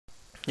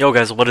Yo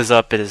guys, what is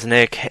up? It is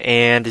Nick,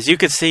 and as you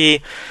can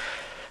see,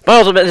 my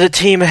Ultimate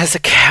Team has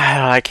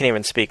I can't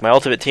even speak. My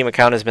Ultimate Team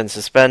account has been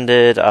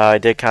suspended. I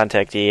did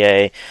contact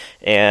EA,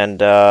 and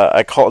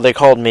they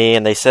called me,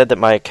 and they said that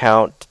my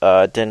account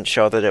didn't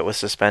show that it was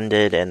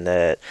suspended, and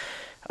that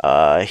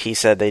he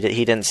said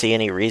he didn't see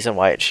any reason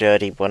why it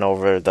should. He went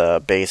over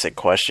the basic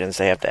questions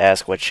they have to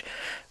ask, which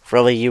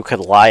really you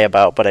could lie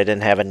about, but I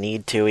didn't have a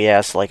need to. He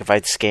asked like if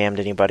I'd scammed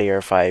anybody or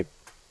if I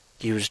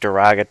used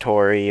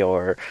derogatory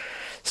or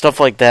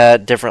stuff like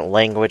that, different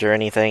language or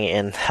anything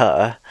in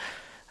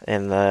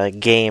the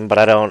game, but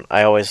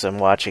I always am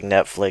watching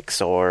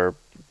Netflix or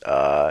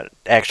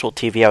actual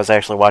TV. I was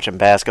actually watching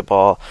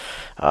basketball.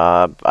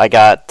 I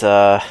got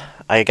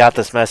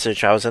this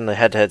message. I was in the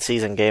head-to-head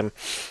season game,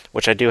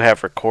 which I do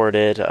have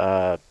recorded.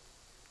 I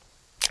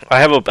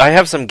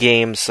have some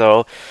games,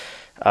 so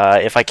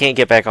if I can't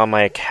get back on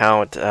my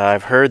account,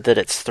 I've heard that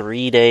it's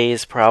 3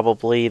 days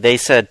probably. They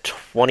said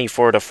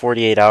 24 to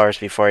 48 hours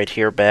before I'd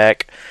hear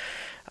back.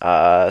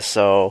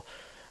 So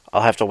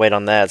I'll have to wait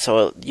on that.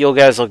 So you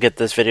guys will get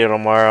this video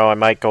tomorrow. I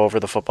might go over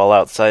the Football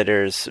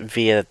Outsiders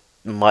via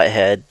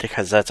Mutthead,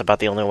 because that's about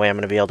the only way I'm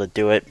going to be able to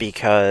do it,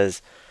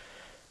 because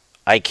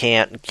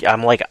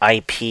I'm like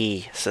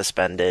IP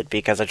suspended,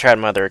 because I tried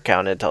my other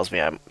account and it tells me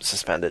I'm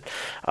suspended.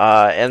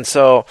 And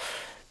so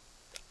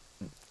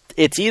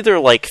it's either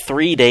like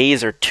 3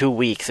 days or 2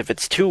 weeks. If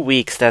it's 2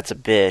 weeks, that's a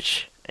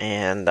bitch,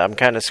 and I'm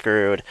kind of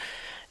screwed.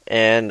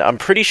 And I'm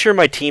pretty sure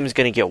my team's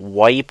going to get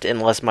wiped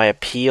unless my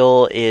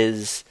appeal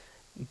is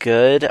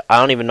good. I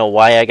don't even know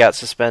why I got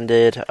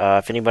suspended.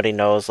 If anybody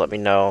knows, let me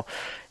know.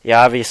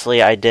 Yeah,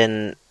 obviously I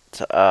didn't...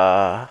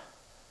 I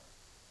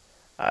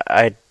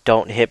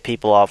don't hit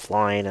people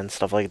offline and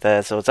stuff like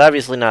that, so it's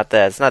obviously not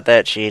that. It's not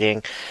that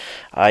cheating.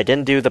 I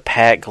didn't do the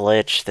pat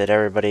glitch that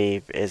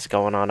everybody is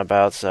going on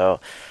about, so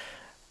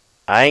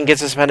I didn't get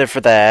suspended for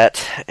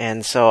that.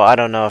 And so I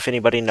don't know if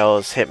anybody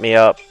knows, hit me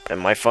up. And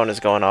my phone is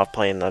going off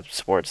playing the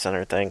Sports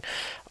Center thing.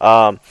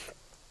 So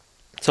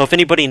if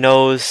anybody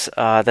knows,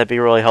 that'd be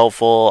really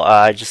helpful.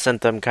 I just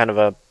sent them kind of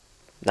a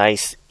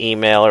nice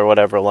email or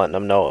whatever, letting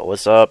them know what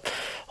was up.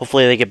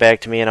 Hopefully they get back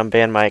to me and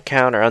unban my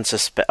account or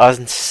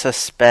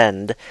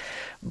unsuspend.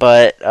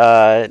 But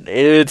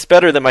it's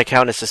better that my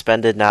account is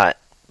suspended, not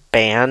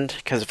banned,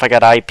 because if I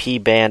got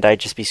IP banned, I'd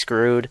just be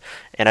screwed,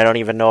 and I don't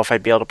even know if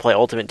I'd be able to play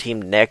Ultimate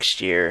Team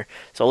next year.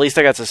 So at least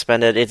I got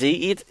suspended.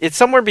 It's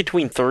somewhere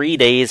between 3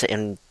 days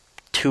and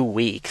 2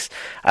 weeks.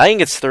 I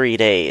think it's 3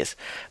 days,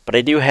 but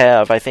I do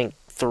have, I think,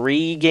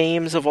 3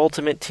 games of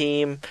Ultimate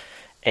Team,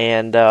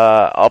 and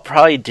I'll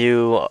probably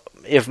do,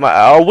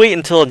 I'll wait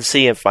until and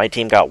see if my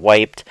team got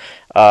wiped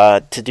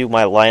to do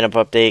my lineup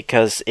update,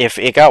 because if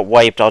it got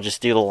wiped, I'll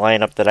just do the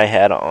lineup that I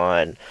had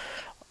on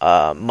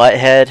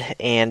Mutthead,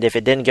 and if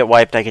it didn't get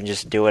wiped, I can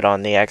just do it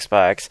on the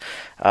Xbox.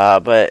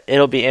 But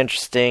it'll be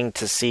interesting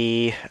to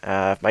see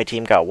if my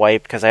team got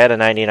wiped, because I had a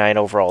 99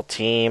 overall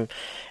team,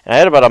 and I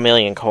had about 1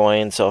 million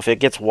coins, so if it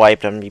gets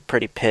wiped, I'm going to be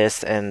pretty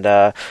pissed, and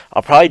I'll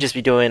probably just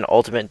be doing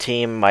Ultimate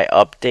Team, my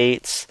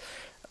updates,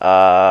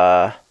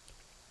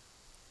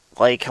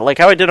 like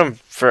how I did them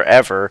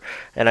forever,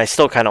 and I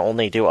still kind of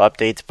only do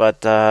updates,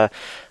 but I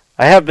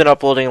have been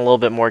uploading a little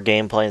bit more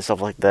gameplay and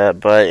stuff like that.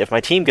 But if my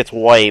team gets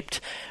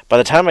wiped, by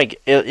the time I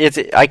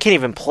can't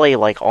even play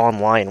like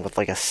online with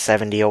like a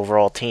 70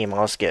 overall team.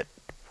 I'll just get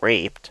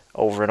raped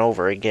over and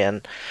over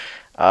again.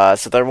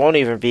 So there won't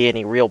even be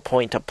any real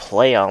point to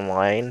play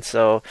online.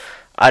 So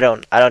I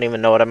don't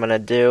even know what I'm gonna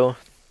do.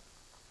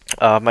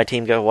 My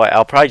team go wiped.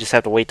 I'll probably just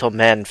have to wait till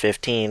Madden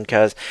 15,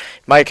 because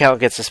if my account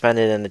gets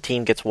suspended and the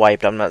team gets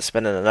wiped, I'm not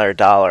spending another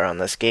 $1 on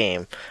this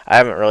game. I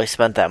haven't really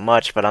spent that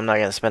much, but I'm not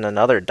going to spend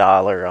another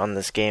 $1 on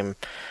this game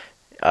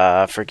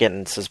for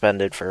getting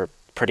suspended for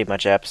pretty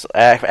much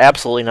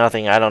absolutely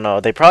nothing. I don't know.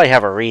 They probably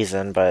have a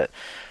reason, but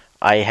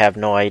I have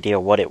no idea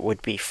what it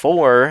would be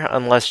for,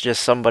 unless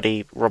just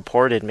somebody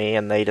reported me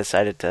and they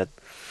decided to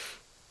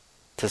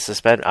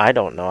suspend. I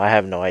don't know. I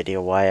have no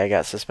idea why I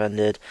got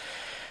suspended.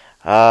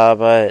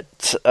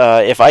 But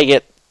if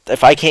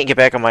I can't get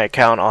back on my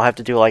account, I'll have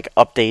to do like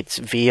updates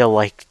via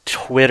like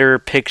Twitter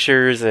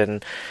pictures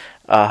and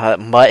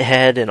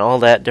Mutthead and all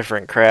that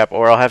different crap,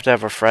 or I'll have to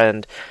have a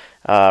friend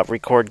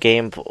record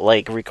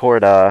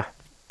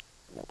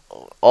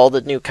all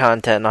the new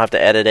content, and I'll have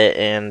to edit it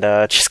and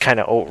just kind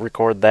of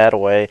record that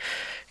away,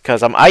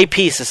 because I'm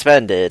IP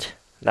suspended,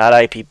 not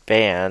IP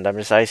banned. I'm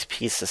just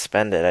IP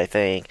suspended, I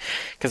think,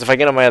 because if I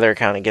get on my other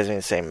account, it gives me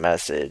the same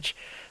message.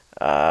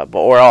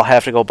 Or I'll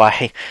have to go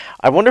buy...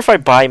 I wonder if I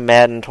buy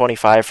Madden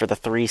 25 for the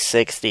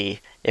 360,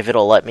 if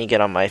it'll let me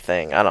get on my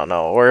thing. I don't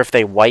know. Or if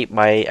they wipe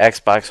my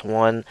Xbox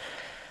One,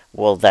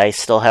 will they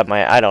still have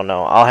my... I don't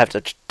know. I'll have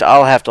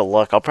to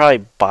look. I'll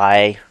probably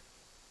buy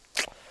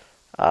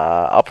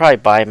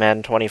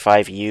Madden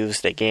 25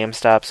 used at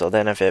GameStop, so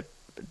then if it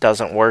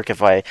doesn't work,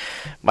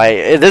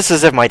 this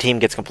is if my team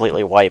gets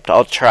completely wiped.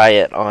 I'll try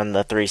it on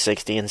the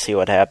 360 and see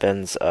what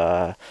happens.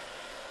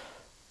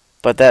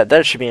 But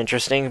that should be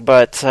interesting.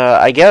 But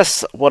I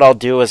guess what I'll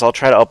do is I'll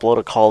try to upload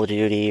a Call of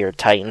Duty or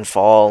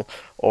Titanfall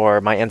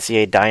or my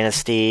NCAA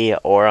Dynasty,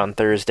 or on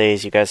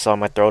Thursdays, you guys saw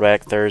my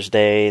Throwback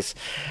Thursdays,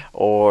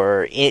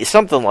 or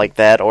something like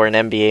that, or an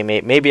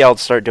NBA. Maybe I'll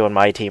start doing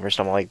my team or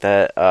something like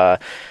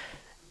that.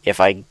 If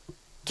I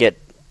get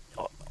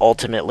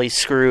ultimately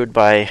screwed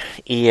by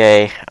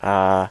EA,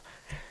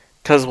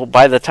 because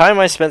by the time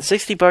I spent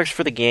 $60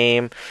 for the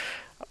game,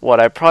 what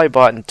I probably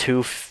bought in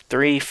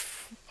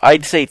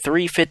I'd say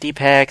 350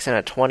 packs and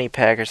a 20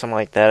 pack or something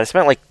like that. I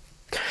spent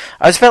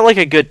like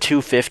a good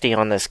 $250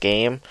 on this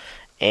game,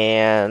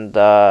 and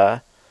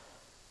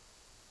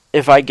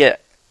if I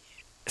get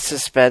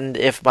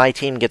if my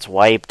team gets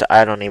wiped,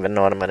 I don't even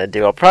know what I'm gonna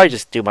do. I'll probably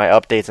just do my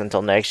updates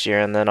until next year,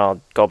 and then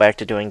I'll go back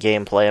to doing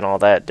gameplay and all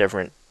that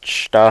different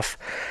stuff.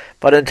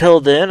 But until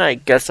then, I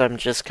guess I'm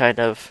just kind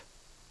of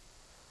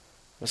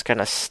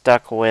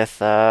stuck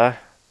with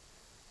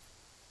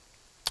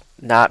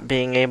not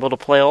being able to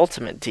play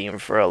Ultimate Team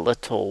for a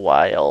little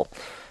while.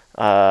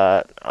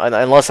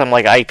 Unless I'm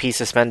like IP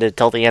suspended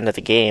till the end of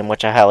the game,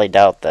 which I highly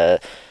doubt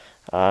that.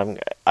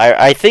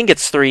 I think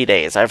it's 3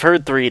 days. I've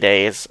heard 3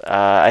 days.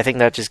 I think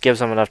that just gives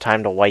them enough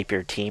time to wipe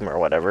your team or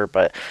whatever,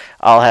 but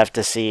I'll have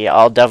to see.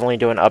 I'll definitely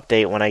do an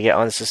update when I get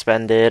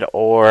unsuspended,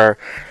 or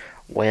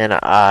when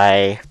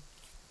I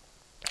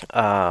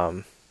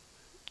when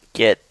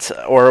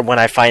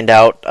I find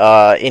out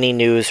any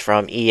news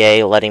from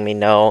EA letting me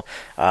know.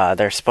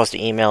 They're supposed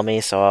to email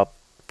me, so I'll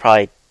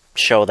probably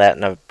show that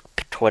in a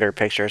Twitter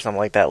picture or something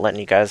like that, letting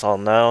you guys all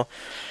know.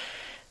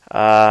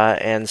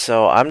 And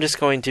so I'm just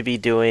going to be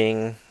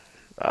doing,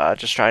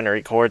 just trying to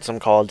record some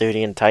Call of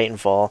Duty and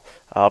Titanfall.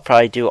 I'll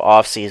probably do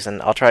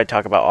off-season. I'll try to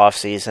talk about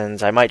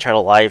off-seasons. I might try to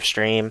live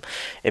stream.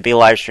 It'd be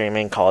live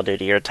streaming Call of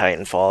Duty or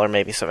Titanfall, or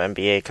maybe some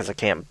NBA, because I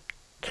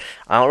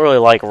don't really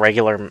like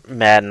regular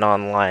Madden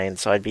online,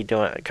 so I'd be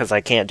doing it because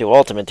I can't do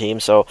Ultimate Team,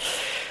 so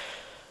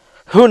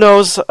who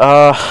knows.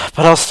 But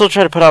I'll still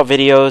try to put out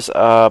videos.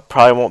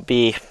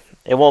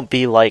 It won't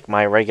be like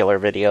my regular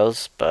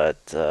videos, but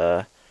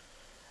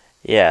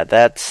yeah,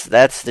 that's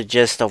the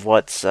gist of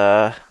what's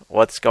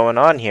going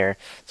on here.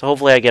 So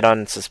hopefully I get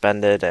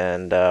unsuspended,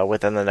 and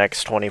within the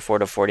next 24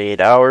 to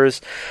 48 hours.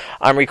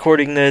 I'm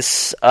recording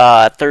this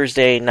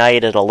Thursday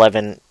night at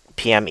 11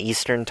 p.m.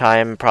 Eastern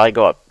time. Probably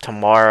go up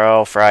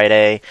tomorrow,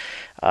 Friday,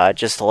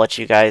 just to let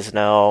you guys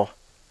know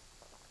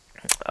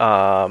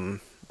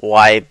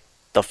why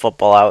the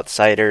Football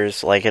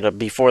Outsiders,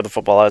 before the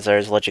Football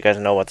Outsiders, let you guys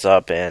know what's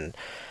up and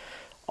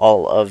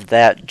all of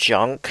that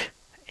junk.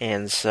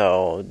 And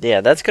so,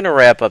 yeah, that's going to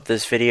wrap up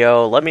this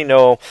video. Let me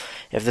know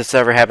if this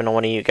ever happened to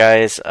one of you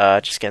guys,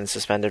 just getting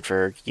suspended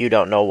for you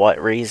don't know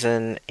what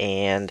reason.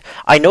 And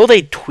I know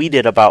they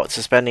tweeted about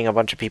suspending a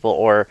bunch of people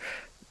or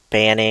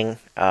banning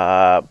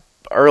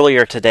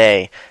earlier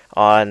today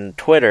on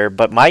Twitter,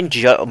 but mine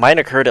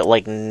occurred at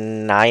like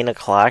 9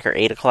 o'clock or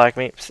 8 o'clock,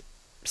 maybe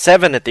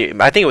 7 I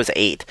think it was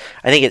 8.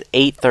 I think it's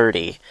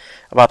 8:30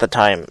 about the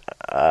time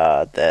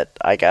that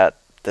I got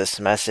this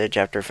message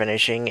after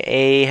finishing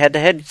a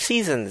head-to-head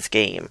seasons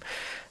game.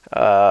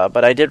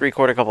 But I did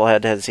record a couple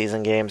head-to-head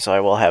season games, so I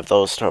will have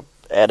those to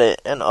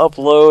edit and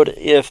upload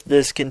if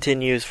this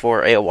continues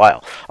for a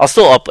while. I'll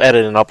still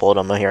edit and upload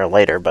them here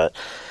later, but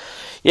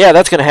yeah,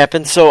 that's going to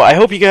happen. So I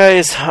hope you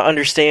guys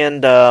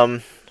understand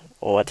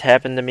what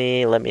happened to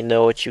me. Let me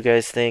know what you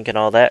guys think and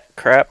all that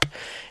crap.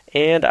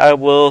 And I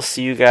will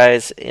see you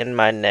guys in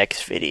my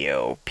next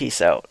video. Peace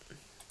out.